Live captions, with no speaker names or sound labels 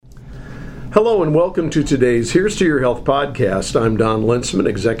Hello and welcome to today's Here's to Your Health podcast. I'm Don Linsman,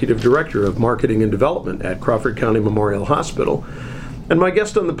 Executive Director of Marketing and Development at Crawford County Memorial Hospital. And my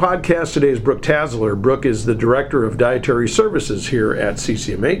guest on the podcast today is Brooke Tasler. Brooke is the Director of Dietary Services here at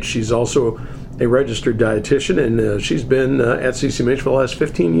CCMH. She's also a registered dietitian, and she's been at CCMH for the last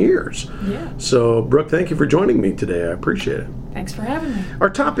 15 years. Yeah. So, Brooke, thank you for joining me today. I appreciate it. Thanks for having me. Our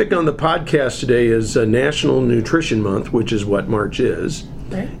topic on the podcast today is National Nutrition Month, which is what March is.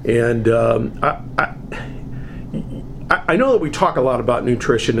 Right. And I know that we talk a lot about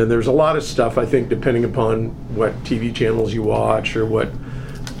nutrition, and there's a lot of stuff, I think, depending upon what TV channels you watch or what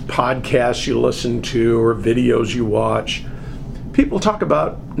podcasts you listen to or videos you watch. People talk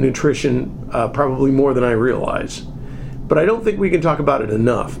about nutrition probably more than I realize. But I don't think we can talk about it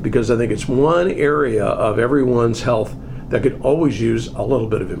enough, because I think it's one area of everyone's health that could always use a little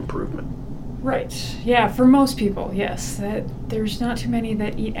bit of improvement. Right. Yeah, for most people, yes. There's not too many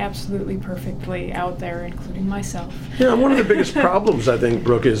that eat absolutely perfectly out there, including myself. Yeah, one of the biggest problems, I think,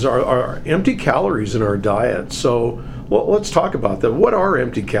 Brooke, is our empty calories in our diet. So, well, let's talk about that. What are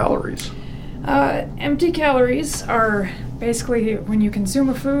empty calories? Empty calories are basically when you consume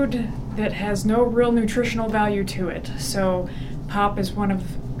a food that has no real nutritional value to it. So,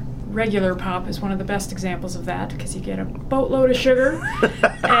 regular pop is one of the best examples of that, because you get a boatload of sugar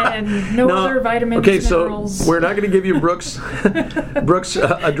and no other vitamins, minerals. So we're not going to give you Brooke's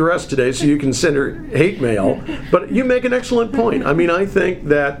address today, so you can send her hate mail. But you make an excellent point. I mean, I think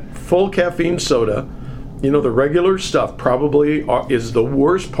that full caffeine soda, the regular stuff, probably is the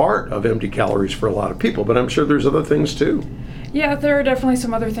worst part of empty calories for a lot of people. But I'm sure there's other things too. Yeah, there are definitely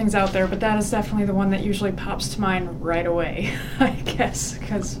some other things out there, but that is definitely the one that usually pops to mind right away, I guess,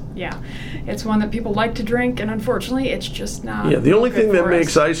 because, it's one that people like to drink, and unfortunately, it's just not. Yeah, the only thing that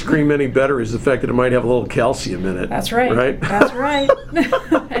makes ice cream any better is the fact that it might have a little calcium in it. That's right. Right? That's right.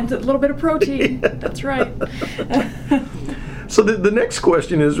 And a little bit of protein. Yeah. That's right. So the next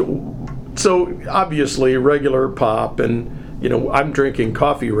question is, so obviously regular pop, and I'm drinking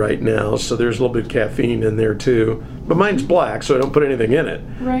coffee right now, so there's a little bit of caffeine in there too. But mine's black, so I don't put anything in it.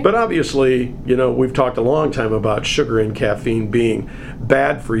 Right. But obviously, we've talked a long time about sugar and caffeine being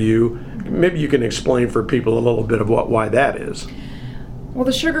bad for you. Maybe you can explain for people a little bit of why that is. Well,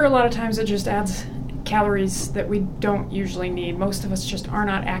 the sugar, a lot of times, it just adds calories that we don't usually need. Most of us just are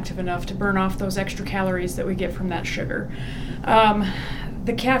not active enough to burn off those extra calories that we get from that sugar.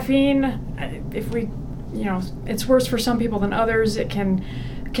 The caffeine, it's worse for some people than others. It can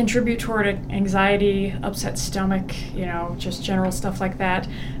contribute toward anxiety, upset stomach, just general stuff like that.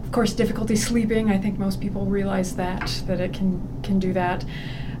 Of course, difficulty sleeping. I think most people realize that it can do that.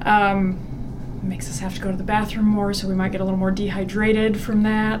 Makes us have to go to the bathroom more, so we might get a little more dehydrated from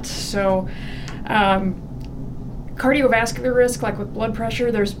that. So, cardiovascular risk, like with blood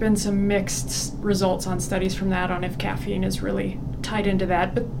pressure, there's been some mixed results on studies from that on if caffeine is really tied into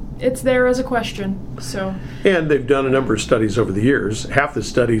that, but it's there as a question. So, and they've done a number of studies over the years. Half the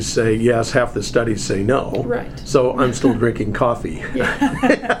studies say yes, half the studies say no. Right. So I'm still drinking coffee.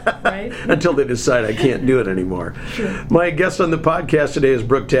 Yeah. Right. Until they decide I can't do it anymore. Sure. My guest on the podcast today is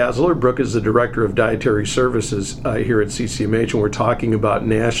Brooke Tasler. Brooke is the Director of Dietary Services here at CCMH, and we're talking about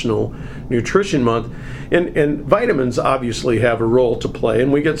National Nutrition Month. And vitamins obviously have a role to play,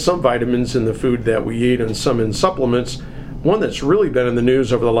 and we get some vitamins in the food that we eat and some in supplements. One that's really been in the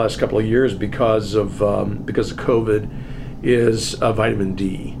news over the last couple of years because of COVID is vitamin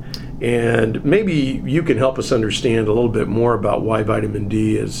D. And maybe you can help us understand a little bit more about why vitamin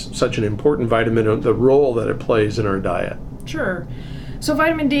D is such an important vitamin and the role that it plays in our diet. Sure. So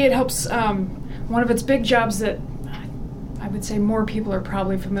vitamin D, it helps, one of its big jobs that I would say more people are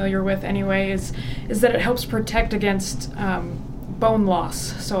probably familiar with anyway is that it helps protect against bone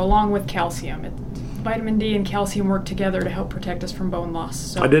loss, so along with calcium. Vitamin D and calcium work together to help protect us from bone loss.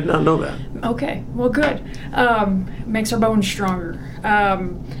 So, I did not know that. Okay, well, good. Makes our bones stronger.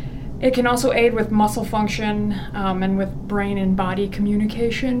 It can also aid with muscle function and with brain and body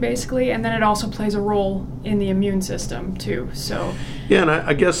communication, basically, and then it also plays a role in the immune system, too. So, yeah, and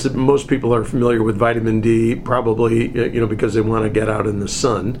I guess that most people are familiar with vitamin D, probably, because they want to get out in the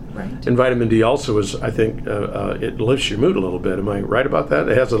sun. Right. And vitamin D also is, I think, it lifts your mood a little bit. Am I right about that?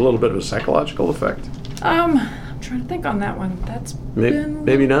 It has a little bit of a psychological effect. I'm trying to think on that one. That's been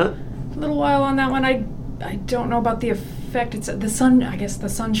maybe not a little while on that one. I don't know about the effect. It's the sun. I guess the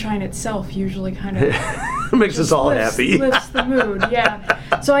sunshine itself usually kind of makes us all happy. Lifts the mood.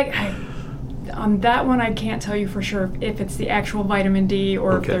 Yeah. So I on that one, I can't tell you for sure if it's the actual vitamin D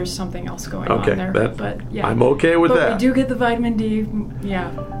or if there's something else going on there. But yeah, I'm okay with that. But we do get the vitamin D.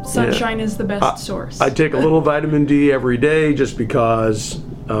 Yeah, sunshine is the best source. I take a little vitamin D every day just because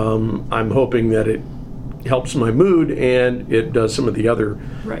I'm hoping that it helps my mood and it does some of the other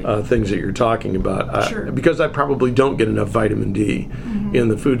things that you're talking about. Sure. Because I probably don't get enough vitamin D in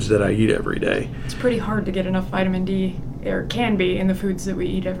the foods that I eat every day. It's pretty hard to get enough vitamin D, or can be, in the foods that we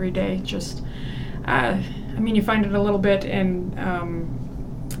eat every day. Just, you find it a little bit in,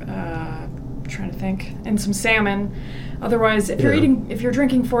 trying to think, in some salmon. Otherwise, if you're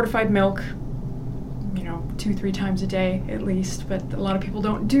drinking fortified milk, 2-3 times a day at least, but a lot of people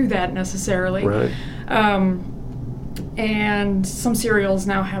don't do that necessarily. Right. And some cereals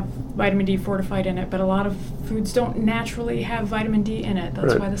now have vitamin D fortified in it, but a lot of foods don't naturally have vitamin D in it.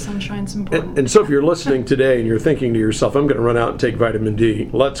 That's why the sunshine's important. And so if you're listening today and you're thinking to yourself, I'm going to run out and take vitamin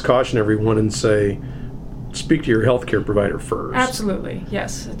D, let's caution everyone and say, speak to your healthcare provider first. Absolutely,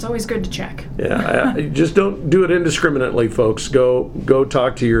 yes. It's always good to check. Yeah, just don't do it indiscriminately, folks. Go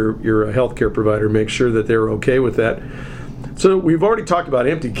talk to your healthcare provider. Make sure that they're okay with that. So we've already talked about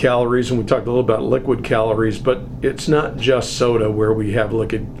empty calories, and we talked a little about liquid calories, but it's not just soda where we have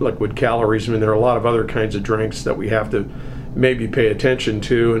liquid calories. I mean, there are a lot of other kinds of drinks that we have to maybe pay attention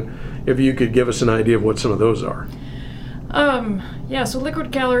to, and if you could give us an idea of what some of those are. So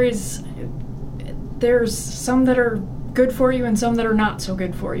liquid calories, there's some that are good for you and some that are not so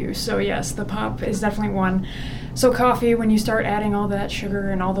good for you. So yes, the pop is definitely one. So coffee, when you start adding all that sugar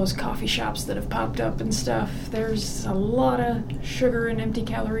and all those coffee shops that have popped up and stuff, there's a lot of sugar and empty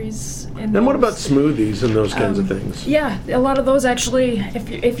calories in those. And what about smoothies and those kinds of things? Yeah, a lot of those actually,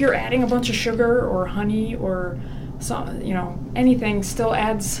 if you're adding a bunch of sugar or honey or anything, still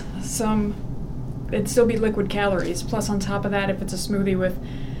adds some, it'd still be liquid calories. Plus on top of that, if it's a smoothie with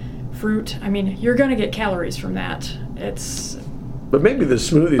fruit, you're going to get calories from that. But maybe the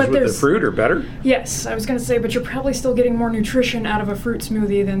smoothies with the fruit are better? Yes, I was going to say, but you're probably still getting more nutrition out of a fruit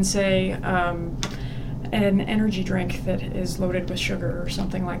smoothie than, say, an energy drink that is loaded with sugar or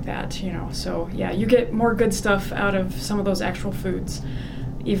something like that, So, yeah, you get more good stuff out of some of those actual foods.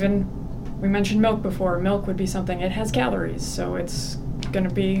 Even, we mentioned milk before. Milk would be something, it has calories, so it's going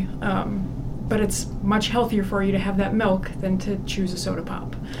to be, but it's much healthier for you to have that milk than to choose a soda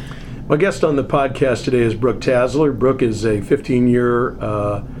pop. My guest on the podcast today is Brooke Tasler. Brooke is a 15-year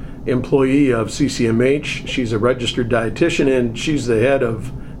employee of CCMH. She's a registered dietitian, and she's the head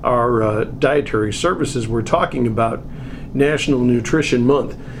of our Dietary Services. We're talking about National Nutrition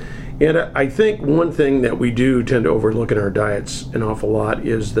Month. And I think one thing that we do tend to overlook in our diets an awful lot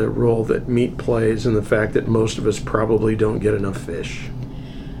is the role that meat plays and the fact that most of us probably don't get enough fish.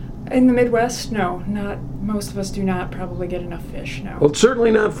 In the Midwest, no, not most of us do not probably get enough fish. No. Well,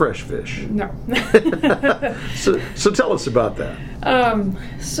 certainly not fresh fish. No. So tell us about that.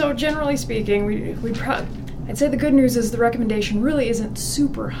 So generally speaking, I'd say the good news is the recommendation really isn't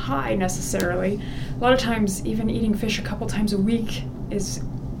super high necessarily. A lot of times, even eating fish a couple times a week is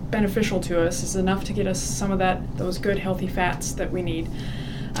beneficial to us. Is enough to get us some of those good healthy fats that we need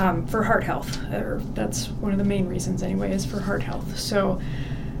for heart health. That's one of the main reasons anyway, is for heart health. So.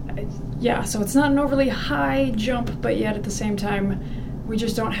 Yeah, so it's not an overly high jump, but yet at the same time, we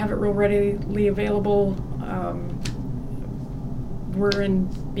just don't have it real readily available. We're in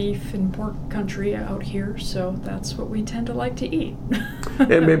beef and pork country out here, so that's what we tend to like to eat.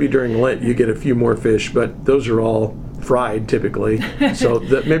 And maybe during Lent you get a few more fish, but those are all fried typically, so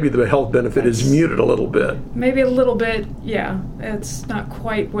maybe the health benefit is muted a little bit. Maybe a little bit, yeah. It's not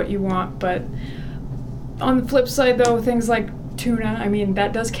quite what you want, but on the flip side, though, things like tuna,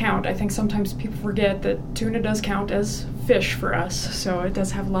 that does count. I think sometimes people forget that tuna does count as fish for us, so it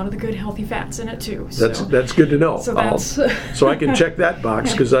does have a lot of the good healthy fats in it too. That's good to know. So I can check that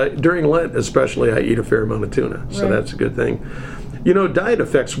box, because during Lent especially I eat a fair amount of tuna, so that's a good thing. Diet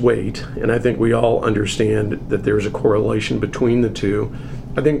affects weight, and I think we all understand that there's a correlation between the two.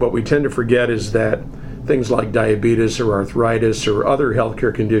 I think what we tend to forget is that things like diabetes or arthritis or other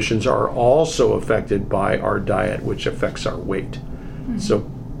healthcare conditions are also affected by our diet, which affects our weight. Mm-hmm. So,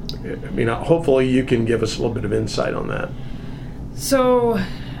 hopefully you can give us a little bit of insight on that. So,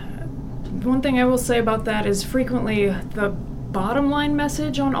 one thing I will say about that is frequently the bottom line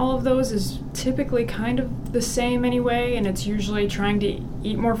message on all of those is typically kind of the same anyway, and it's usually trying to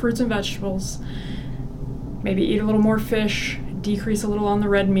eat more fruits and vegetables, maybe eat a little more fish, decrease a little on the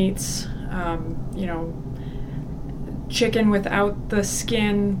red meats, chicken without the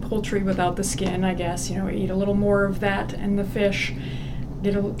skin, poultry without the skin, I guess, eat a little more of that, and the fish,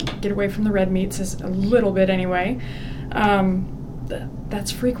 get away from the red meats a little bit anyway.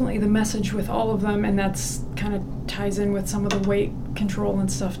 That's frequently the message with all of them, and that's kind of ties in with some of the weight control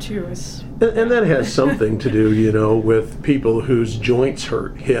and stuff too. And that has something to do, with people whose joints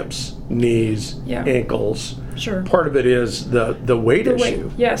hurt, hips, knees, ankles. Sure. Part of it is the weight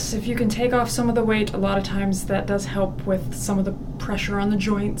issue. Yes, if you can take off some of the weight, a lot of times that does help with some of the pressure on the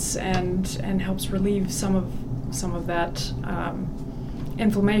joints and helps relieve some of that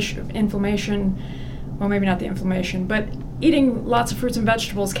inflammation. Well, maybe not the inflammation, but eating lots of fruits and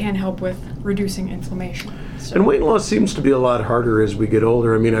vegetables can help with reducing inflammation. So. And weight loss seems to be a lot harder as we get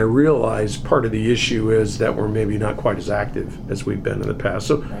older. I mean, I realize part of the issue is that we're maybe not quite as active as we've been in the past.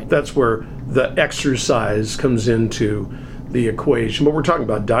 So that's where the exercise comes into the equation. But we're talking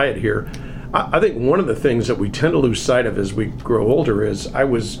about diet here. I think one of the things that we tend to lose sight of as we grow older is I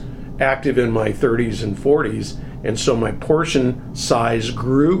was active in my 30s and 40s, and so my portion size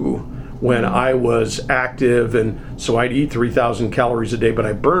grew when I was active, and so I'd eat 3,000 calories a day, but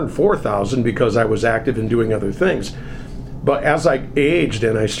I burned 4,000 because I was active and doing other things. But as I aged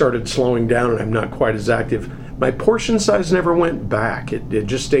and I started slowing down and I'm not quite as active, my portion size never went back. It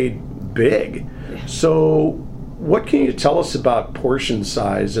just stayed big. Yeah. So what can you tell us about portion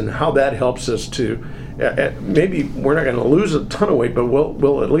size and how that helps us to, maybe we're not going to lose a ton of weight, but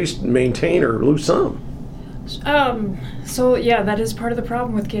we'll at least maintain or lose some? So yeah, that is part of the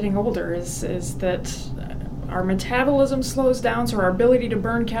problem with getting older is that our metabolism slows down, so our ability to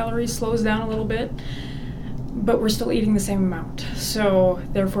burn calories slows down a little bit, but we're still eating the same amount. So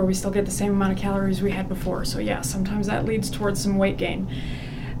therefore we still get the same amount of calories we had before. So yeah, sometimes that leads towards some weight gain.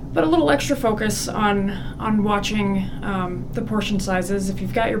 But a little extra focus on watching the portion sizes. If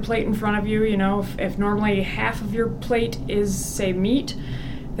you've got your plate in front of you, you know, if normally half of your plate is, say, meat,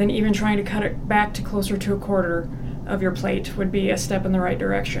 then even trying to cut it back to closer to a quarter of your plate would be a step in the right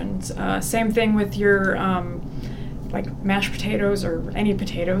direction. Same thing with your like mashed potatoes or any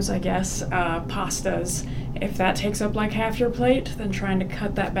potatoes, I guess, pastas. If that takes up like half your plate, then trying to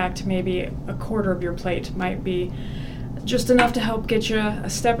cut that back to maybe a quarter of your plate might be just enough to help get you a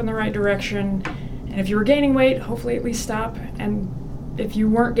step in the right direction. And if you were gaining weight, hopefully at least stop. And if you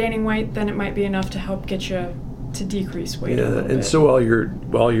weren't gaining weight, then it might be enough to help get you to decrease weight a little bit. So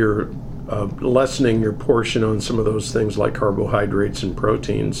while you're lessening your portion on some of those things like carbohydrates and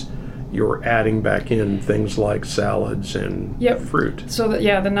proteins, you're adding back in things like salads and fruit. So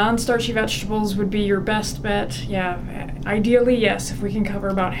the non-starchy vegetables would be your best bet. Yeah, ideally, yes, if we can cover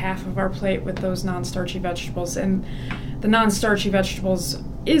about half of our plate with those non-starchy vegetables. And the non-starchy vegetables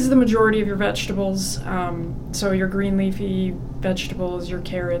is the majority of your vegetables. So your green leafy vegetables, your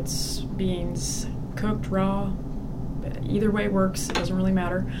carrots, beans, cooked, raw, either way works, it doesn't really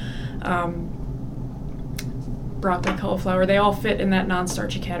matter. Broccoli, cauliflower, they all fit in that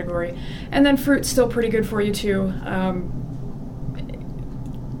non-starchy category. And then fruit's still pretty good for you too.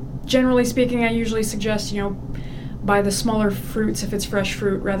 Generally speaking, I usually suggest, buy the smaller fruits if it's fresh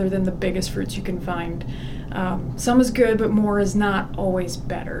fruit rather than the biggest fruits you can find. Some is good, but more is not always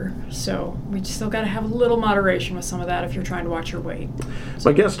better. So we still got to have a little moderation with some of that if you're trying to watch your weight.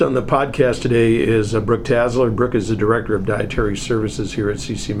 My guest on the podcast today is Brooke Tasler. Brooke is the Director of Dietary Services here at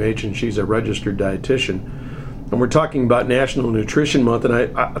CCMH, and she's a registered dietitian. And we're talking about National Nutrition Month, and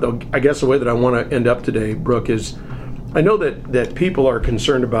I guess the way that I want to end up today, Brooke, is I know that people are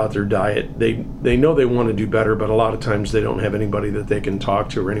concerned about their diet. They know they want to do better, but a lot of times they don't have anybody that they can talk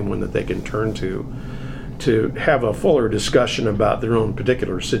to or anyone that they can turn to have a fuller discussion about their own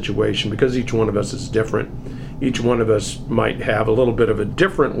particular situation, because each one of us is different. Each one of us might have a little bit of a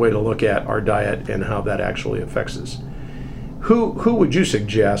different way to look at our diet and how that actually affects us. Who would you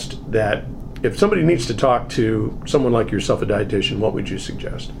suggest that if somebody needs to talk to someone like yourself, a dietitian, what would you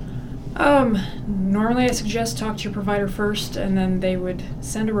suggest? Normally I suggest talk to your provider first, and then they would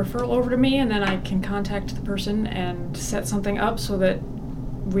send a referral over to me, and then I can contact the person and set something up so that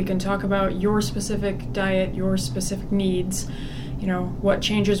we can talk about your specific diet, your specific needs, what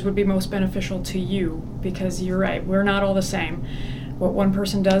changes would be most beneficial to you, because you're right, we're not all the same. What one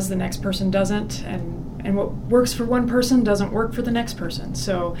person does, the next person doesn't, and what works for one person doesn't work for the next person.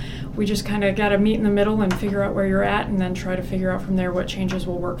 So we just kind of got to meet in the middle and figure out where you're at, and then try to figure out from there what changes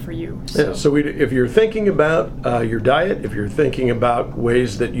will work for you. So if you're thinking about your diet, if you're thinking about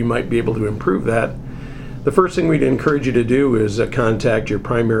ways that you might be able to improve that, the first thing we'd encourage you to do is contact your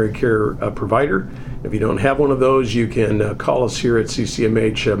primary care provider. If you don't have one of those, you can call us here at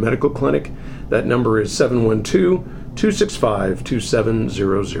CCMH Medical Clinic. That number is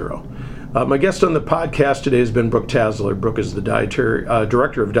 712-265-2700. My guest on the podcast today has been Brooke Tasler. Brooke is the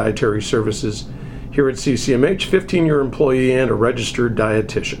Director of Dietary Services here at CCMH, 15-year employee and a registered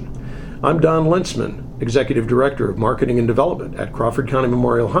dietitian. I'm Don Lintzman, Executive Director of Marketing and Development at Crawford County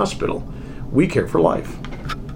Memorial Hospital. We care for life.